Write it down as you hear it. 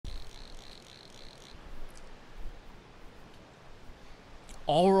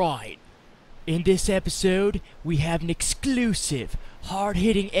Alright, in this episode, we have an exclusive,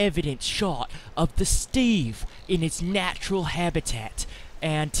 hard-hitting evidence shot of the Steve in its natural habitat.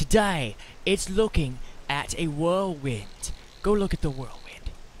 And today, it's looking at a whirlwind. Go look at the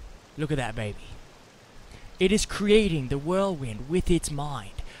whirlwind. Look at that baby. It is creating the whirlwind with its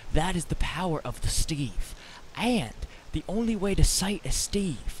mind. That is the power of the Steve. And the only way to sight a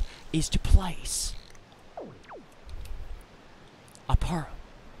Steve is to place a pearl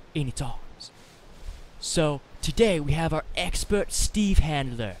in its arms. So today we have our expert Steve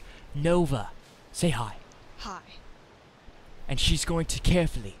handler, Nova. Say hi. Hi. And she's going to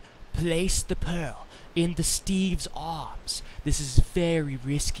carefully place the pearl in the Steve's arms. This is very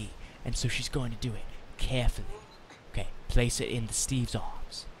risky, and so she's going to do it carefully. Okay, place it in the Steve's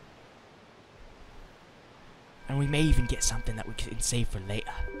arms. And we may even get something that we can save for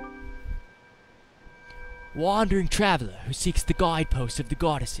later. Wandering traveler who seeks the guideposts of the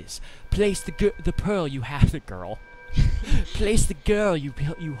goddesses, place the pearl you have, the girl. Place the girl you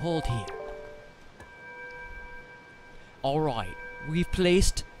hold here. Alright, we've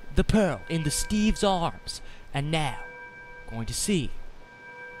placed the pearl in the Steve's arms, and now, going to see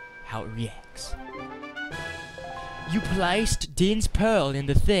how it reacts. You placed Din's pearl in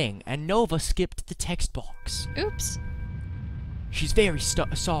the thing, and Nova skipped the text box. Oops. She's very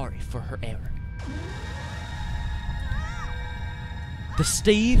sorry for her error. The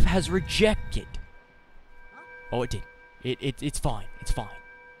Steve has rejected. Oh, it did. It's fine. It's fine.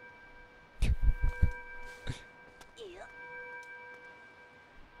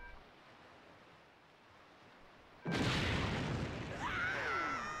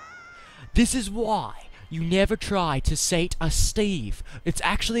 This is why you never try to sate a Steve. It's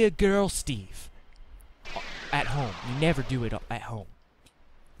actually a girl Steve. At home. You never do it at home.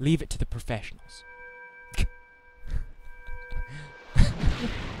 Leave it to the professionals.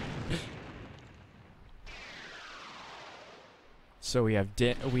 So we have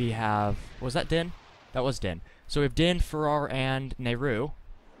Din. Was that Din? That was Din. So we have Din, Farrar, and Nehru.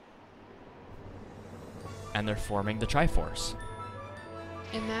 And they're forming the Triforce.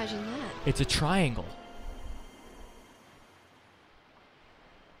 Imagine that. It's a triangle.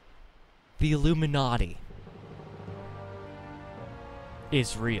 The Illuminati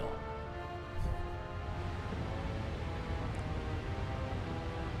is real.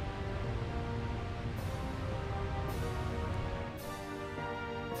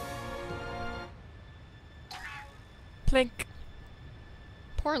 Plink.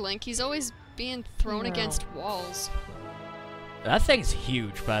 Poor Link, he's always being thrown No. against walls. That thing's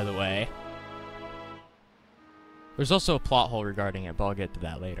huge, by the way. There's also a plot hole regarding it, but I'll get to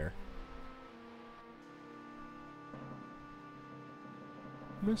that later.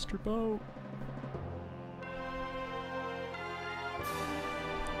 Mr. Boat.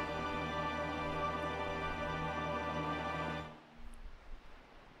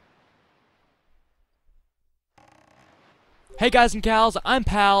 Hey guys and gals, I'm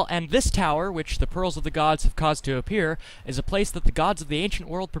Pal, and this tower, which the pearls of the gods have caused to appear, is a place that the gods of the ancient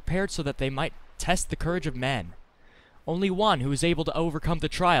world prepared so that they might test the courage of men. Only one who is able to overcome the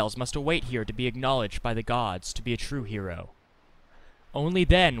trials must await here to be acknowledged by the gods to be a true hero. Only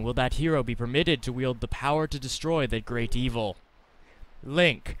then will that hero be permitted to wield the power to destroy the great evil.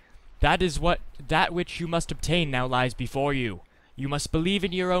 Link, that which you must obtain now lies before you. You must believe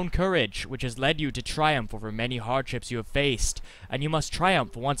in your own courage, which has led you to triumph over many hardships you have faced, and you must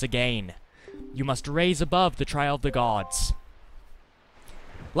triumph once again. You must raise above the trial of the gods.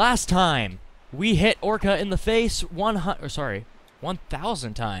 Last time, we hit Orca in the face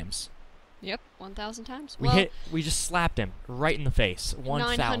 1,000 times. Yep, 1,000 times. We just slapped him right in the face.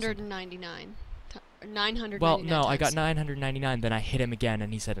 1,000. 999. 999 Well, no, times. I got 999, then I hit him again,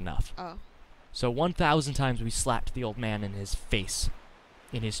 and he said enough. Oh. So 1,000 times we slapped the old man in his face,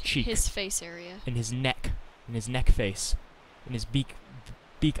 in his cheek, His face area. in his neck face, in his beak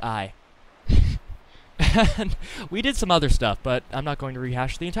eye. And we did some other stuff, but I'm not going to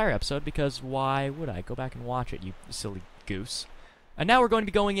rehash the entire episode because why would I? Go back and watch it, you silly goose. And now we're going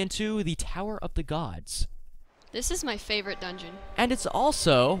to be going into the Tower of the Gods. This is my favorite dungeon. And it's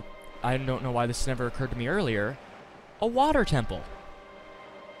also, I don't know why this never occurred to me earlier, a water temple.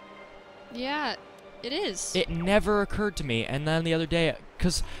 Yeah, it is. It never occurred to me, and then the other day,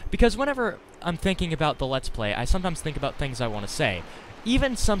 because whenever I'm thinking about the Let's Play, I sometimes think about things I want to say.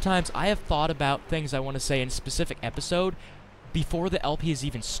 Even sometimes I have thought about things I want to say in a specific episode before the LP has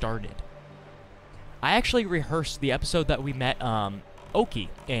even started. I actually rehearsed the episode that we met Oki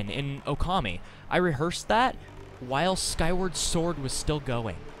in Okami. I rehearsed that while Skyward Sword was still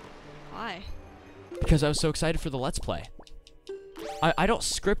going. Why? Because I was so excited for the Let's Play. I don't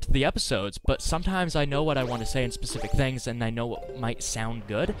script the episodes, but sometimes I know what I want to say in specific things, and I know what might sound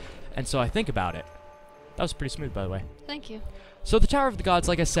good, and so I think about it. That was pretty smooth, by the way. Thank you. So the Tower of the Gods,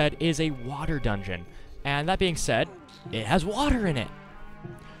 like I said, is a water dungeon. And that being said, it has water in it.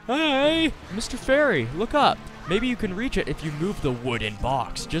 Hey, Mr. Fairy, look up. Maybe you can reach it if you move the wooden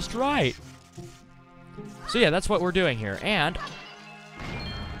box just right. So yeah, that's what we're doing here. And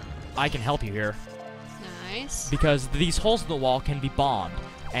I can help you here. Nice. Because these holes in the wall can be bombed.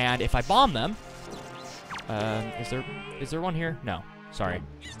 And if I bomb them... is there one here? No. Sorry.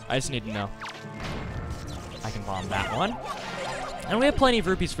 I just need to know. I can bomb that one. And we have plenty of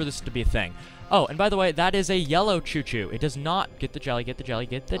rupees for this to be a thing. Oh, and by the way, that is a yellow choo-choo. It does not... Get the jelly, get the jelly,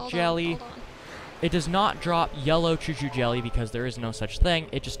 get the jelly. Hold on. It does not drop yellow choo-choo jelly because there is no such thing.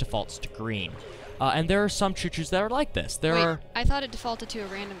 It just defaults to green. And there are some choo-choos that are like this. There Wait, are... I thought it defaulted to a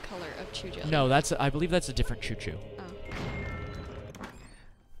random color of choo jelly. No, I believe that's a different choo-choo. Oh.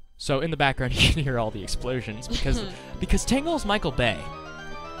 So in the background, you can hear all the explosions because Tingle's Michael Bay.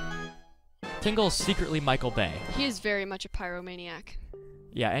 Tingle's secretly Michael Bay. He is very much a pyromaniac.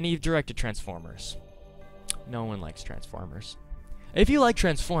 Yeah, and he directed Transformers. No one likes Transformers. If you like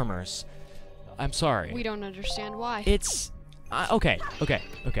Transformers, I'm sorry. We don't understand why. It's... okay.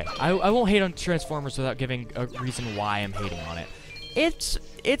 I won't hate on Transformers without giving a reason why I'm hating on it.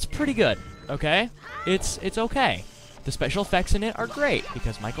 It's pretty good, okay? It's okay. The special effects in it are great,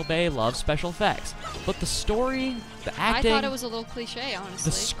 because Michael Bay loves special effects. But the story, the acting... I thought it was a little cliche, honestly.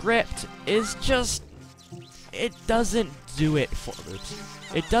 The script is just... It doesn't do it for...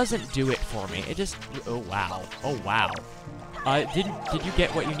 Oops. It doesn't do it for me. It just... Oh, wow. Oh, wow. Did you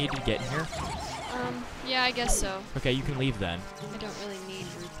get what you needed to get in here? Yeah, I guess so. Okay, you can leave then. I don't really need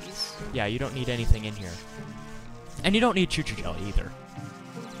rupees. Yeah, you don't need anything in here. And you don't need choo-choo jelly either.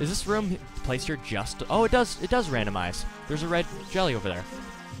 Is this room placed here just... Oh, it does randomize. There's a red jelly over there.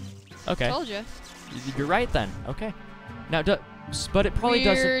 Okay. Told you. You're right then. Okay. Now, but it probably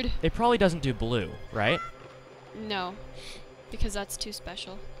Weird. doesn't... It probably doesn't do blue, right? No, because that's too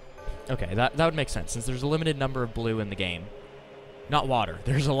special. Okay, that would make sense, since there's a limited number of blue in the game. Not water.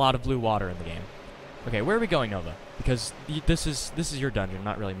 There's a lot of blue water in the game. Okay, where are we going, Nova? Because this is your dungeon,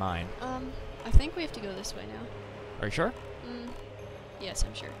 not really mine. I think we have to go this way now. Are you sure? Yes,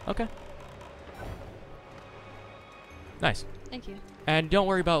 I'm sure. Okay. Nice. Thank you. And don't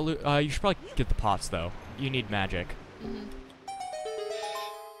worry about loot. You should probably get the pots, though. You need magic.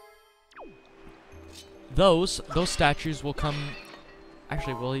 Those statues will come...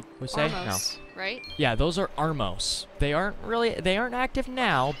 Actually, will we say? Armos, No. Right? Yeah, those are Armos. They aren't active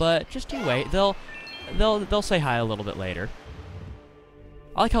now, but just you wait. They'll say hi a little bit later.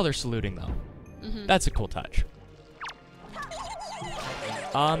 I like how they're saluting, though. That's a cool touch.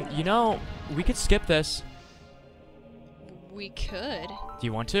 You know, we could skip this. We could. Do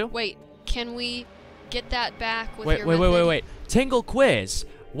you want to? Wait, can we get that back with your method? Wait. Tingle quiz.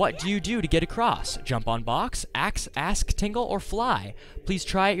 What do you do to get across? Jump on box, ask Tingle, or fly? Please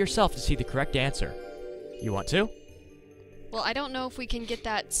try it yourself to see the correct answer. You want to? Well, I don't know if we can get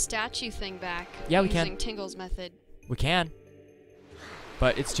that statue thing back. Yeah, we can. Using Tingle's method. We can.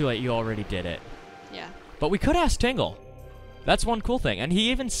 But it's too late. You already did it. Yeah. But we could ask Tingle. That's one cool thing. And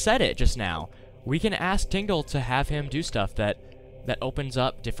he even said it just now. We can ask Tingle to have him do stuff that opens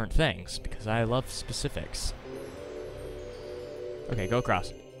up different things, because I love specifics. Okay, go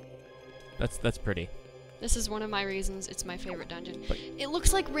across. That's pretty. This is one of my reasons it's my favorite dungeon. But it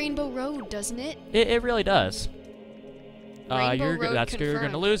looks like Rainbow Road, doesn't it? It really does. Rainbow Road you're gonna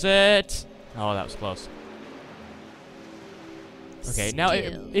confirmed. lose it. Oh, that was close. Okay, now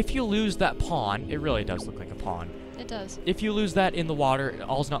if you lose that pawn, it really does look like a pawn. It does. If you lose that in the water,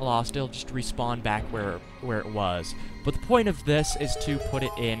 all's not lost. It'll just respawn back where it was. But the point of this is to put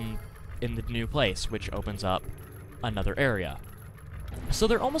it in the new place, which opens up another area. So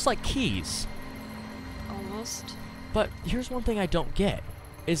they're almost like keys. Almost. But here's one thing I don't get,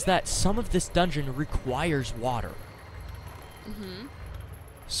 is that some of this dungeon requires water.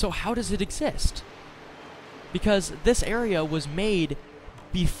 So how does it exist? Because this area was made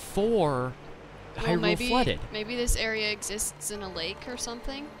before Hyrule flooded. Maybe this area exists in a lake or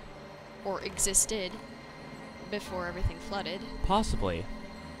something? Or existed before everything flooded. Possibly.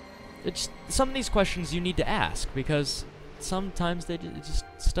 Some of these questions you need to ask, because sometimes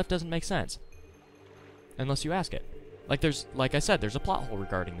stuff doesn't make sense. Unless you ask it. Like I said, there's a plot hole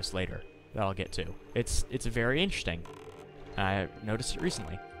regarding this later that I'll get to. It's very interesting. I noticed it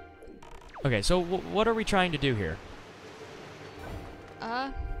recently. Okay, so what are we trying to do here?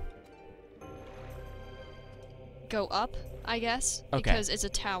 Go up, I guess. Okay. Because it's a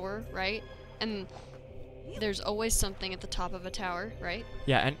tower, right? And There's always something at the top of a tower, right?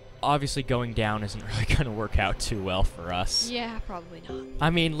 Yeah, and obviously going down isn't really going to work out too well for us. Yeah, probably not. I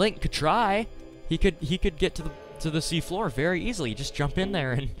mean, Link could try. He could get to the sea floor very easily. Just jump in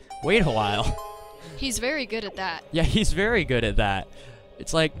there and wait a while. He's very good at that. Yeah, he's very good at that.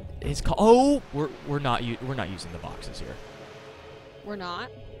 It's like oh, we're not using the boxes here. We're not?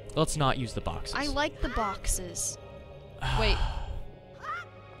 Let's not use the boxes. I like the boxes. Wait.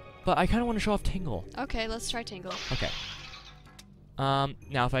 But I kind of want to show off Tingle. Okay, let's try Tingle. Okay.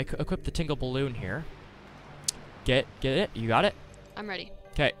 Now if I equip the Tingle balloon here. Get it? You got it? I'm ready.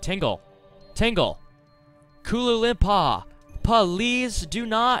 Okay, Tingle. Tingle. Kulu Limpa. Please do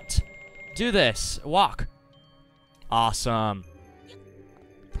not do this. Walk. Awesome.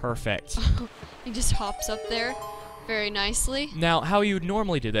 Perfect. He just hops up there very nicely. Now, how you would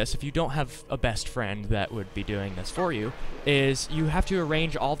normally do this, if you don't have a best friend that would be doing this for you, is you have to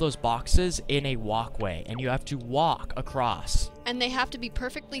arrange all those boxes in a walkway, and you have to walk across. And they have to be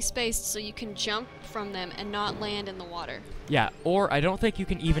perfectly spaced so you can jump from them and not land in the water. Yeah, or I don't think you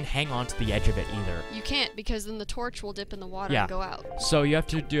can even hang on to the edge of it either. You can't, because then the torch will dip in the water Yeah. and go out. So you have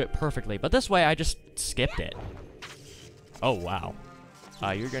to do it perfectly. But this way, I just skipped it. Oh, wow.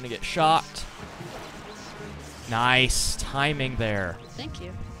 You're gonna get shocked. Nice timing there. Thank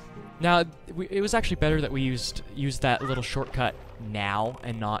you. Now, it was actually better that we used that little shortcut now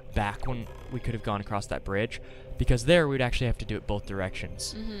and not back when we could have gone across that bridge, because there we'd actually have to do it both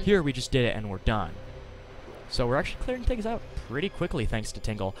directions. Here we just did it and we're done. So we're actually clearing things out pretty quickly thanks to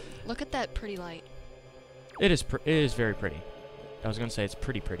Tingle. Look at that pretty light. It is very pretty. I was gonna say it's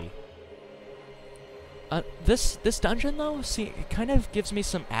pretty. This dungeon though, see, it kind of gives me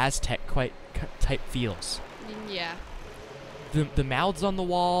some Aztec type feels. Yeah. The mouths on the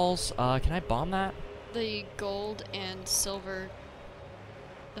walls. Can I bomb that? The gold and silver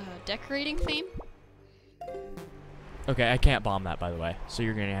decorating theme. Okay, I can't bomb that, by the way. So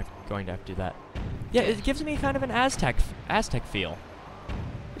you're going to have to do that. Yeah, it gives me kind of an Aztec feel.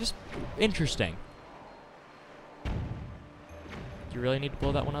 Just interesting. Do you really need to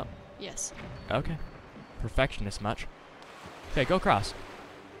blow that one up? Yes. Okay. Perfectionist much. Okay, go across.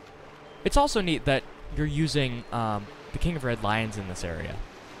 It's also neat that you're using the King of Red Lions in this area.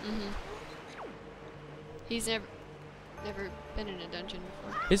 He's never been in a dungeon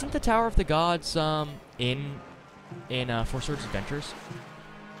before. Isn't the Tower of the Gods in Four Swords Adventures?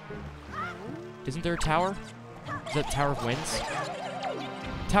 Isn't there a tower? Is that Tower of Winds?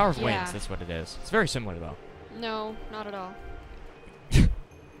 Tower of Winds, that's what it is. It's very similar though. No, not at all.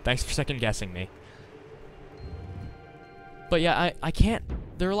 Thanks for second guessing me. But yeah, I can't.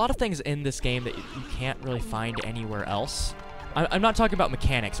 There are a lot of things in this game that you can't really find anywhere else. I'm not talking about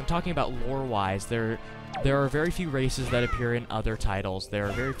mechanics. I'm talking about lore-wise. There are very few races that appear in other titles. There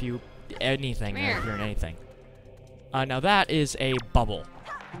are very few anything that appear in anything. Now that is a bubble.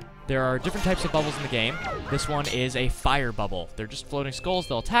 There are different types of bubbles in the game. This one is a fire bubble. They're just floating skulls.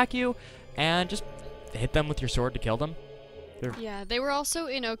 They'll attack you, and just hit them with your sword to kill them. Yeah, they were also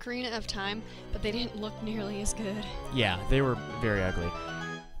in Ocarina of Time, but they didn't look nearly as good. Yeah, they were very ugly.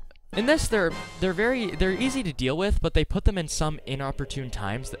 In this, they're easy to deal with, but they put them in some inopportune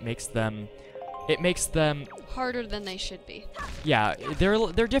times that makes them harder than they should be. Yeah,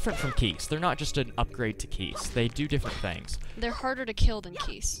 they're different from Keys. They're not just an upgrade to Keys. They do different things. They're harder to kill than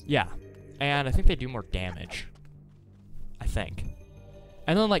Keys. Yeah, and I think they do more damage. I think.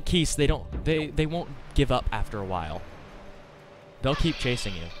 And then like Keys, they won't give up after a while. They'll keep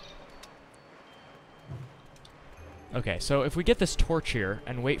chasing you. Okay, so if we get this torch here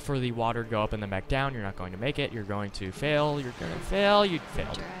and wait for the water to go up and then back down, you're not going to make it. You're going to fail. You're going to fail. You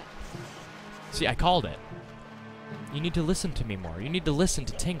failed. See, I called it. You need to listen to me more. You need to listen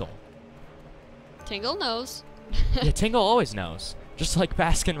to Tingle. Tingle knows. Yeah, Tingle always knows. Just like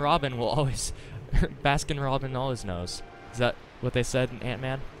Baskin Robin will always... Baskin Robin always knows. Is that what they said in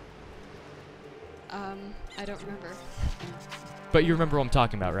Ant-Man? I don't remember. But you remember what I'm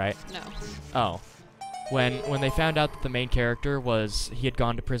talking about, right? No. Oh. When they found out that the main character he had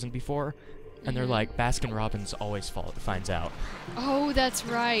gone to prison before, and they're like, Baskin Robbins always finds out. Oh, that's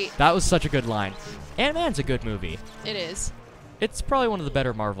right. That was such a good line. Ant-Man's a good movie. It is. It's probably one of the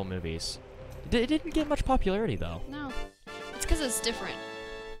better Marvel movies. It didn't get much popularity, though. No. It's because it's different.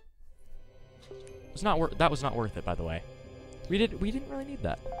 That was not worth it, by the way. We didn't really need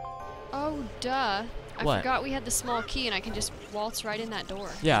that. Oh, duh. I What? forgot we had the small key and I can just waltz right in that door.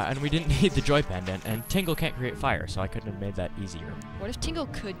 Yeah, and we didn't need the joy pendant, and Tingle can't create fire, so I couldn't have made that easier. What if Tingle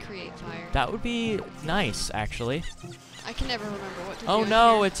could create fire? That would be nice, actually. I can never remember what to do. Oh in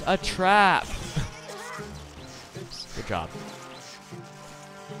no, here. it's a trap! Oops. Good job.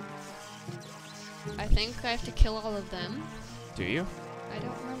 I think I have to kill all of them. Do you? I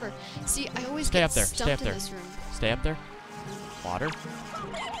don't remember. See, I always Stay get up there. stumped Stay up in there. this room. Stay up there. Water.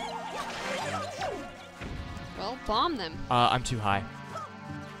 Well, bomb them. I'm too high.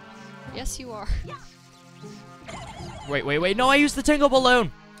 Yes, you are. Wait. No, I used the tingle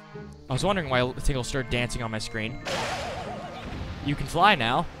balloon. I was wondering why Tingle started dancing on my screen. You can fly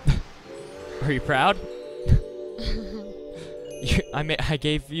now. Are you proud? I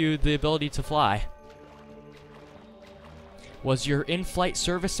gave you the ability to fly. Was your in-flight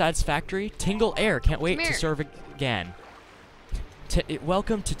service satisfactory? Tingle Air. Can't wait to serve again.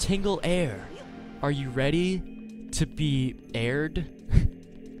 Welcome to Tingle Air. Are you ready to be aired?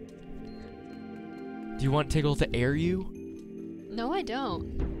 Do you want Tingle to air you? No, I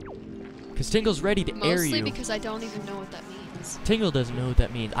don't. Because Tingle's ready to air you. Mostly because I don't even know what that means. Tingle doesn't know what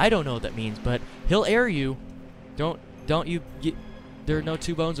that means. I don't know what that means, but he'll air you. Don't you get... There are no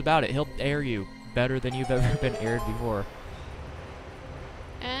two bones about it. He'll air you better than you've ever been aired before.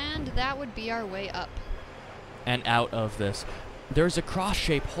 And that would be our way up. And out of this. There's a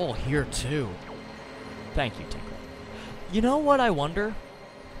cross-shaped hole here, too. Thank you, Tingle. You know what I wonder?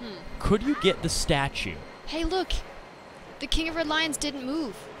 Could you get the statue? Hey, look! The King of Red Lions didn't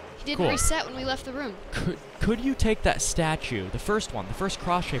move. He didn't reset when we left the room. Could you take that statue, the first one, the first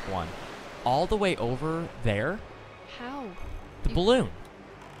cross-shaped one, all the way over there? How? The balloon.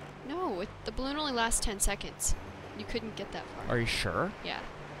 No, the balloon only lasts 10 seconds. You couldn't get that far. Are you sure? Yeah,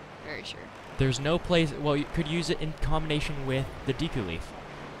 very sure. There's no place... Well, you could use it in combination with the Deku Leaf.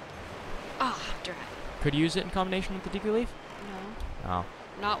 Ah, drat. Could you use it in combination with the Deku Leaf? No. Oh.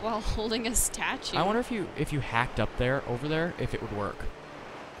 Not while holding a statue. I wonder if you hacked up there, over there, if it would work.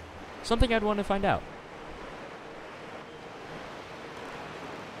 Something I'd want to find out.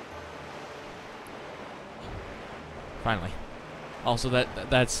 Finally. Also,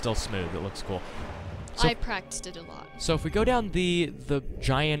 that's still smooth. It looks cool. So I practiced it a lot. So if we go down the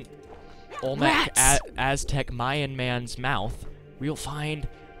giant Olmec Aztec Mayan man's mouth, we'll find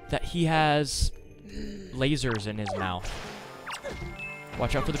that he has lasers in his mouth.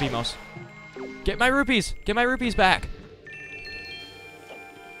 Watch out for the BMOS. Get my rupees! Get my rupees back!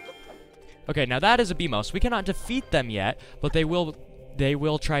 Okay, now that is a BMOS. We cannot defeat them yet, but they will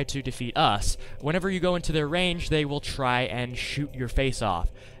try to defeat us. Whenever you go into their range, they will try and shoot your face off.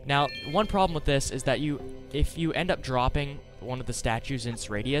 Now, one problem with this is that if you end up dropping one of the statues in its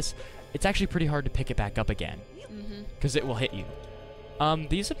radius, it's actually pretty hard to pick it back up again. Because it will hit you.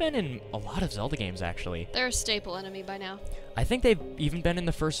 These have been in a lot of Zelda games, actually. They're a staple enemy by now. I think they've even been in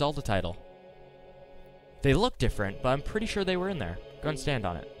the first Zelda title. They look different, but I'm pretty sure they were in there. Go and stand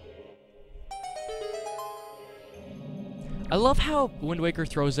on it. I love how Wind Waker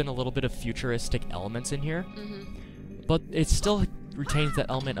throws in a little bit of futuristic elements in here, but it still retains that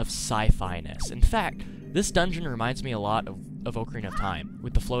element of sci-fi-ness. In fact, this dungeon reminds me a lot of Ocarina of Time,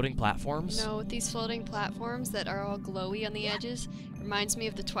 with the floating platforms. No, with these floating platforms that are all glowy on the edges, reminds me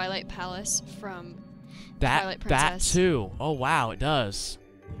of the Twilight Palace from Twilight Princess. That too. Oh wow, it does.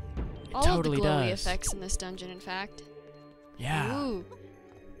 It all totally of the glowy does. effects in this dungeon, in fact. Yeah. Ooh.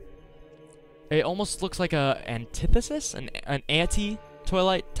 It almost looks like a antithesis, an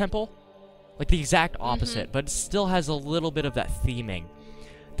anti-Twilight Temple. Like the exact opposite, but it still has a little bit of that theming.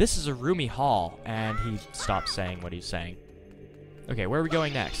 This is a roomy hall, and he stopped saying what he's saying. Okay, where are we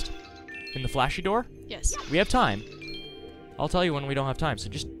going next? In the flashy door? Yes. We have time. I'll tell you when we don't have time, so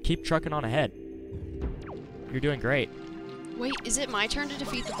just keep trucking on ahead. You're doing great. Wait, is it my turn to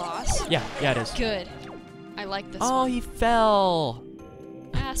defeat the boss? Yeah, it is. Good. I like this Oh, one. he fell!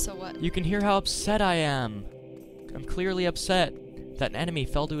 Ah, so what? You can hear how upset I am. I'm clearly upset that an enemy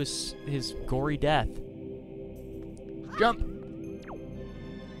fell to his gory death. Jump!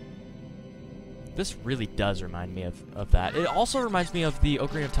 This really does remind me of that. It also reminds me of the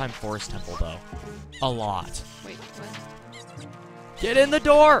Ocarina of Time Forest Temple, though. A lot. Wait, what? Get in the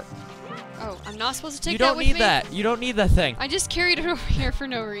door! Oh, I'm not supposed to take You that don't with need me? that. You don't need that thing. I just carried it over here for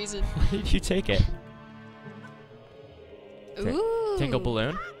no reason. Why did you take it? Ooh. Tingle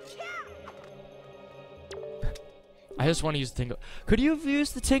balloon. I just want to use the tingle. Could you have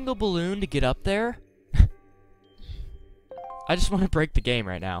used the tingle balloon to get up there? I just want to break the game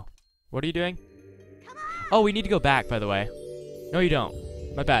right now. What are you doing? Oh, we need to go back, by the way. No, you don't.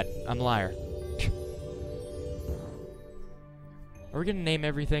 My bad. I'm a liar. Are we going to name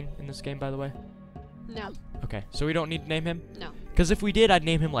everything in this game, by the way? No. Okay, so we don't need to name him? No. Because if we did, I'd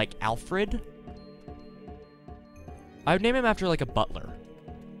name him, like, Alfred. I would name him after, like, a butler.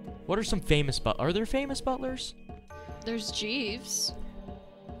 What are some famous butlers? Are there famous butlers? There's Jeeves.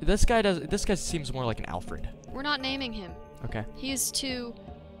 This guy seems more like an Alfred. We're not naming him. Okay. He is too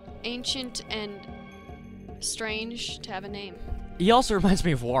ancient and strange to have a name. He also reminds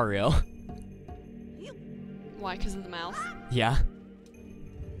me of Wario. Why? Because of the mouth? Yeah.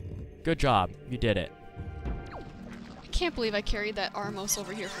 Good job. You did it. I can't believe I carried that Armos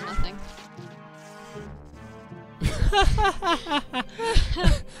over here for nothing.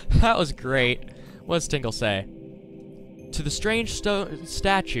 That was great. What does Tingle say? To the strange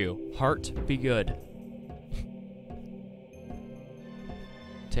statue, heart be good.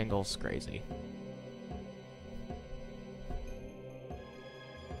 Tingle's crazy.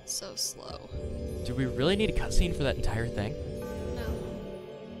 So slow. Do we really need a cutscene for that entire thing? No.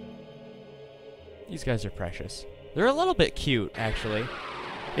 These guys are precious. They're a little bit cute, actually.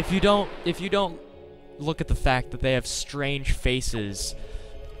 If you don't look at the fact that they have strange faces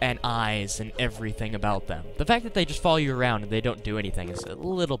and eyes and everything about them. The fact that they just follow you around and they don't do anything is a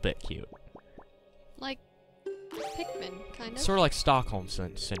little bit cute. Like Pikmin, kind of. Sort of like Stockholm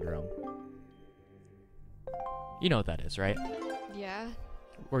syndrome. You know what that is, right? Yeah.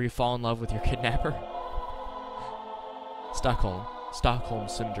 Where you fall in love with your kidnapper. Stockholm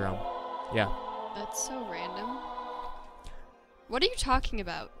syndrome. Yeah. That's so random. What are you talking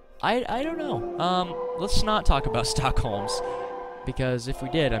about? I don't know. Let's not talk about Stockholms, because if we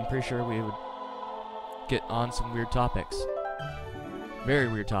did, I'm pretty sure we would get on some weird topics. Very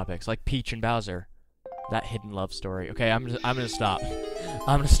weird topics, like Peach and Bowser. That hidden love story. Okay, I'm gonna stop.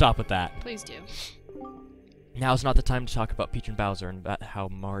 I'm gonna stop with that. Please do. Now's not the time to talk about Peach and Bowser and about how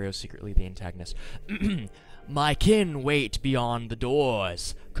Mario's secretly the antagonist. My kin wait beyond the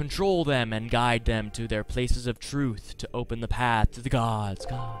doors. Control them and guide them to their places of truth to open the path to the gods.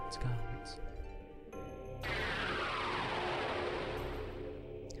 Gods.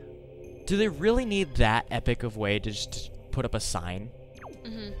 Do they really need that epic of way to just put up a sign?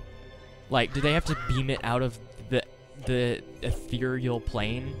 Mm-hmm. Like, do they have to beam it out of the ethereal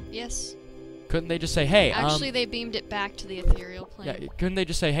plane? Yes. Couldn't they just say, hey, Actually, they beamed it back to the ethereal plane. Yeah, couldn't they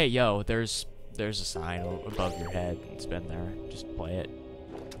just say, hey, yo, there's a sign above your head. It's been there. Just play it,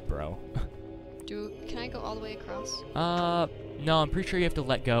 bro. Can I go all the way across? No, I'm pretty sure you have to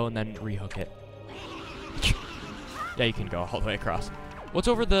let go and then rehook it. Yeah, you can go all the way across. What's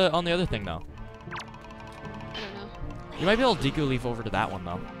over on the other thing, though? I don't know. You might be able to Deku Leaf over to that one,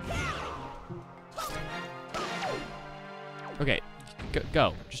 though. Okay,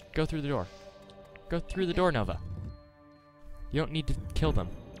 go. Just go through the door. Go through the door, Nova. You don't need to kill them.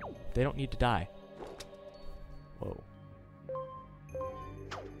 They don't need to die. Whoa.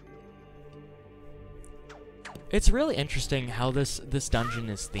 It's really interesting how this dungeon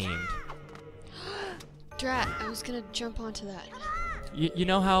is themed. Drat, I was gonna jump onto that. You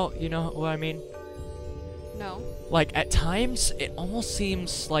know what I mean? No. Like, at times, it almost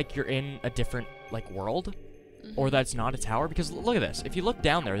seems like you're in a different, like, world. Or that's not a tower, because look at this. If you look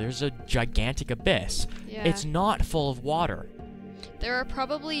down there, there's a gigantic abyss. Yeah. It's not full of water. There are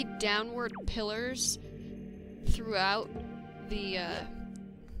probably downward pillars throughout the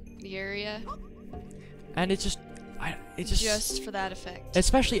area. And it's just for that effect.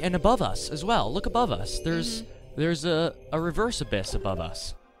 Especially and above us as well. Look above us. There's a reverse abyss above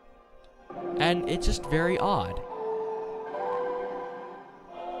us. And it's just very odd.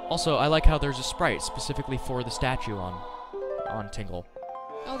 Also, I like how there's a sprite specifically for the statue on Tingle.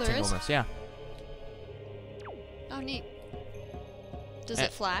 Oh, there is? Yeah. Oh, neat. Does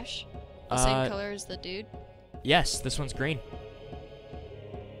it flash? The same color as the dude? Yes, this one's green.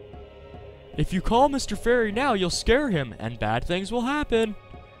 If you call Mr. Fairy now, you'll scare him, and bad things will happen.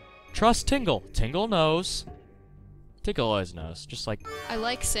 Trust Tingle. Tingle knows. Tingle always knows, just like I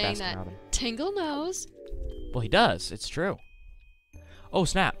like saying that. Tingle knows. Well, he does. It's true. Oh,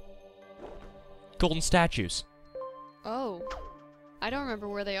 snap. Golden statues. Oh. I don't remember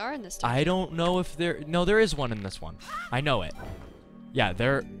where they are in this town. I don't know if there... No, there is one in this one. I know it. Yeah,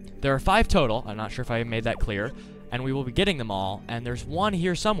 there are 5 total. I'm not sure if I made that clear. And we will be getting them all. And there's one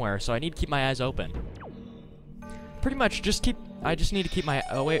here somewhere, so I need to keep my eyes open. Pretty much just keep... I just need to keep my...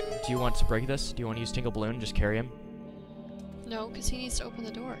 Oh, wait. Do you want to break this? Do you want to use Tingle Balloon and just carry him? No, because he needs to open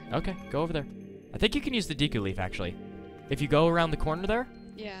the door. Okay, go over there. I think you can use the Deku Leaf, actually. If you go around the corner there?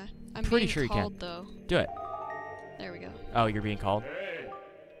 Yeah. I'm pretty being sure called, you can. Though. Do it. There we go. Oh, you're being called?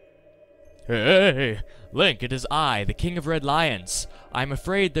 Hey! Link, it is I, the King of Red Lions. I'm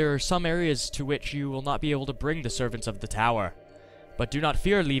afraid there are some areas to which you will not be able to bring the servants of the tower. But do not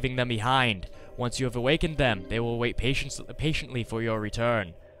fear leaving them behind. Once you have awakened them, they will wait patiently for your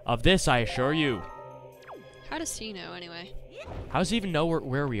return. Of this I assure you. How does he know, anyway? How does he even know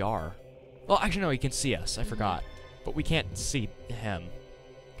where we are? Well, actually, no, he can see us. I forgot. But we can't see him.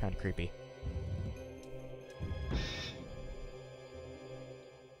 Kind of creepy.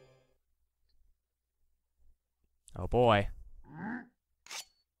 Oh boy.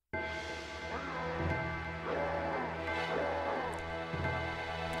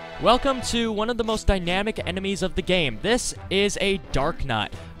 Welcome to one of the most dynamic enemies of the game. This is a Dark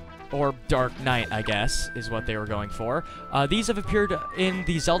Nut. Or Dark Knight, I guess, is what they were going for. These have appeared in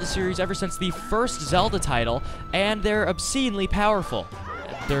the Zelda series ever since the first Zelda title, and they're obscenely powerful.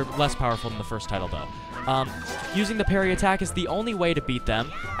 They're less powerful than the first title, though. Using the parry attack is the only way to beat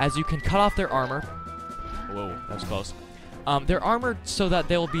them, as you can cut off their armor. Whoa, that was close. They're armored so that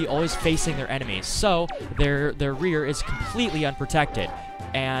they'll be always facing their enemies, so their rear is completely unprotected.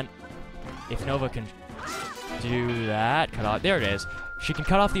 And if Nova can do that, cut off, there it is. She can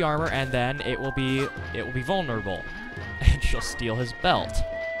cut off the armor, and then it will be vulnerable, and she'll steal his belt.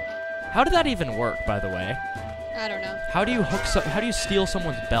 How did that even work, by the way? I don't know. How do you how do you steal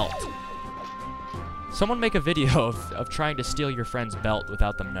someone's belt? Someone make a video of trying to steal your friend's belt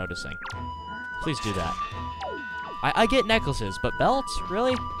without them noticing. Please do that. I get necklaces, but belts?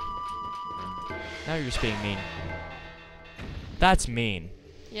 Really? Now you're just being mean. That's mean.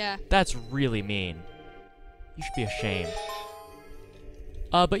 Yeah. That's really mean. You should be ashamed.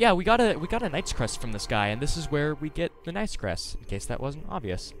 But yeah, we got a Knight's Crest from this guy, and this is where we get the Knight's Crest, in case that wasn't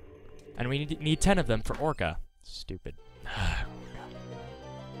obvious. And we need 10 of them for Orca. Stupid.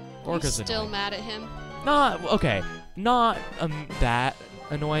 Orca's you still annoying. mad at him? Not okay. Not that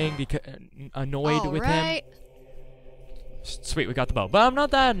annoying because annoyed with him. Sweet, we got the bow. But I'm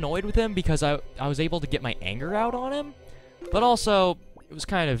not that annoyed with him because I was able to get my anger out on him. But also, it was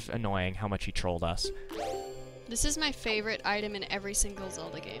kind of annoying how much he trolled us. This is my favorite item in every single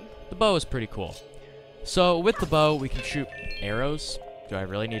Zelda game. The bow is pretty cool. So with the bow, we can shoot arrows. Do I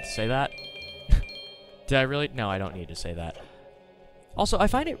really need to say that? Did I really? No, I don't need to say that. Also, I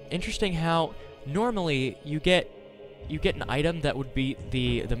find it interesting how normally you get an item that would beat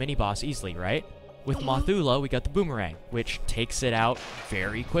the mini boss easily, right? With Mothula, we got the boomerang, which takes it out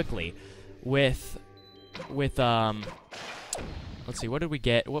very quickly. With let's see, what did we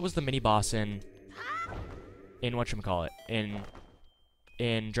get? What was the mini boss in whatchamacallit?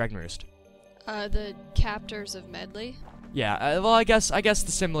 In Dragon Roost? The Captors of Medley. Yeah, well, I guess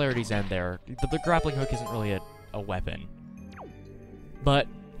the similarities end there. The grappling hook isn't really a weapon. But,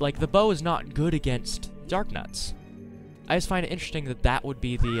 like, the bow is not good against Dark Nuts. I just find it interesting that that would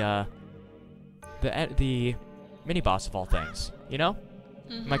be the mini-boss of all things, you know?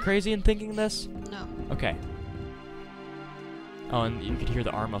 Mm-hmm. Am I crazy in thinking this? No. Okay. Oh, and you could hear the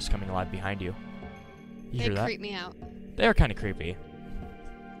Armos coming alive behind you. You They hear that? creep me out. They're kind of creepy.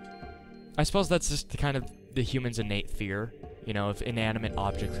 I suppose that's just the kind of the human's innate fear, you know, of inanimate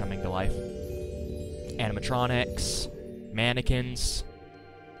objects coming to life. Animatronics, mannequins,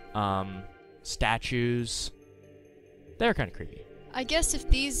 statues. They're kind of creepy. I guess if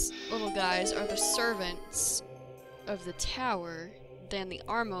these little guys are the servants of the tower, then the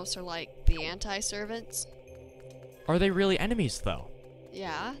Armos are like the anti-servants. Are they really enemies, though?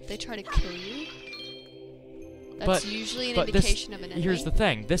 Yeah, they try to kill you. That's usually an indication of an enemy. Here's the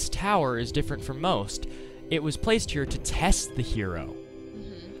thing. This tower is different from most. It was placed here to test the hero.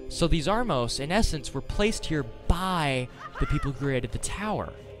 Mm-hmm. So these Armos, in essence, were placed here by the people who created the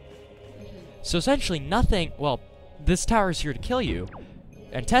tower. Mm-hmm. So essentially nothing... Well, this tower is here to kill you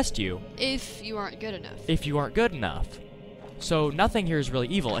and test you. If you aren't good enough. If you aren't good enough. So nothing here is really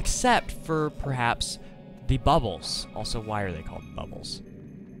evil, except for, perhaps, the bubbles. Also, why are they called bubbles?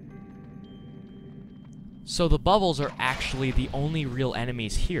 So the bubbles are actually the only real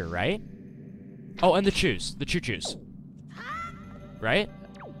enemies here, right? Oh, and the chews. The choo-choos. Right?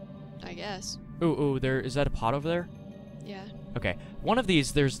 I guess. Ooh, is that a pot over there? Yeah. Okay. One of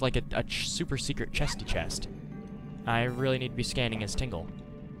these, there's like a super secret chesty chest. I really need to be scanning his tingle.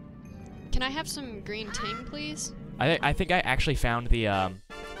 Can I have some green ting, please? I think I actually found the, I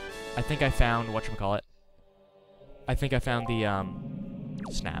think I found, whatchamacallit? I think I found the,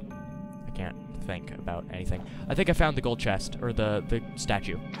 snap. I can't think about anything. I think I found the gold chest, or the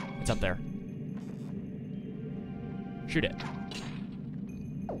statue. It's up there. Shoot it.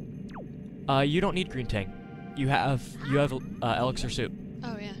 You don't need green ting. You have elixir soup.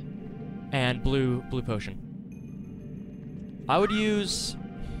 Oh yeah. And blue potion. I would use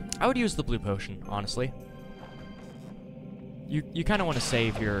the blue potion, honestly. You kind of want to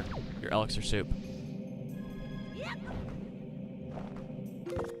save your elixir soup.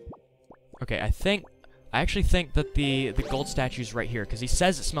 Okay, I actually think that the gold statue's right here, because he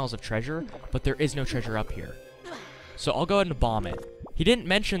says it smells of treasure, but there is no treasure up here. So I'll go ahead and bomb it. He didn't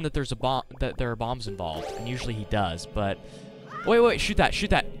mention that there's that there are bombs involved, and usually he does, but... Wait, shoot that.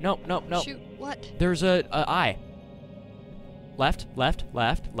 No. Shoot what? There's a eye. Left.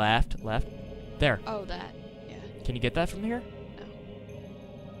 There. Oh, that. Yeah. Can you get that from here?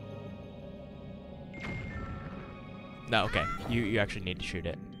 No, okay. You actually need to shoot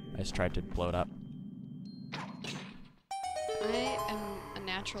it. I just tried to blow it up. I am a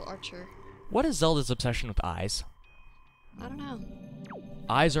natural archer. What is Zelda's obsession with eyes? I don't know.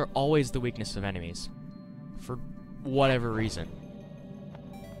 Eyes are always the weakness of enemies. For whatever reason.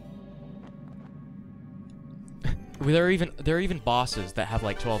 There are even bosses that have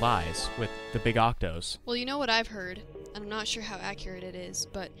like 12 eyes with the big octos. Well, you know what I've heard, and I'm not sure how accurate it is,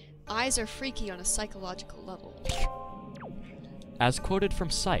 but eyes are freaky on a psychological level. As quoted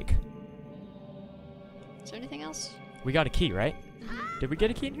from Psych. Is there anything else? We got a key, right? Did we get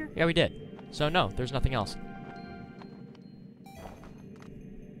a key in here? Yeah, we did. So no, there's nothing else.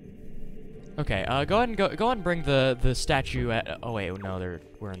 Okay, go ahead and bring the statue at. Oh wait, no,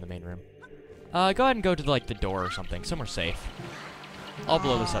 we're in the main room. Go ahead and go to like the door or something, somewhere safe. I'll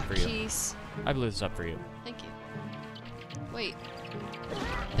blow this up for you. Keys. I blew this up for you. Thank you. Wait,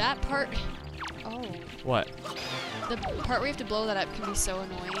 that part. Oh. What? The part where you have to blow that up can be so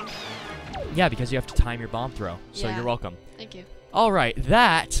annoying. Yeah, because you have to time your bomb throw. So Yeah. you're welcome. Thank you. Alright,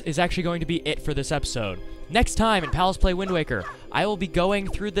 that is actually going to be it for this episode. Next time in PalsPlay Wind Waker, I will be going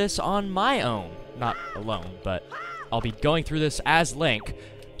through this on my own. Not alone, but I'll be going through this as Link,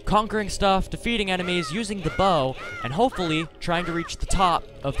 conquering stuff, defeating enemies, using the bow, and hopefully trying to reach the top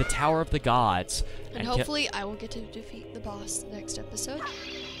of the Tower of the Gods. And hopefully I will get to defeat the boss next episode.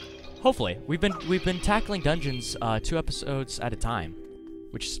 Hopefully. We've been tackling dungeons 2 episodes at a time,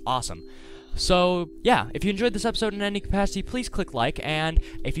 which is awesome. So, yeah, if you enjoyed this episode in any capacity, please click like, and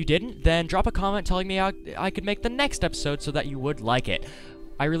if you didn't, then drop a comment telling me how I could make the next episode so that you would like it.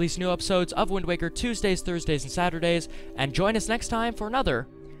 I release new episodes of Wind Waker Tuesdays, Thursdays, and Saturdays, and join us next time for another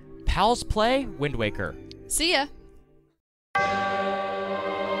PalsPlay Wind Waker. See ya!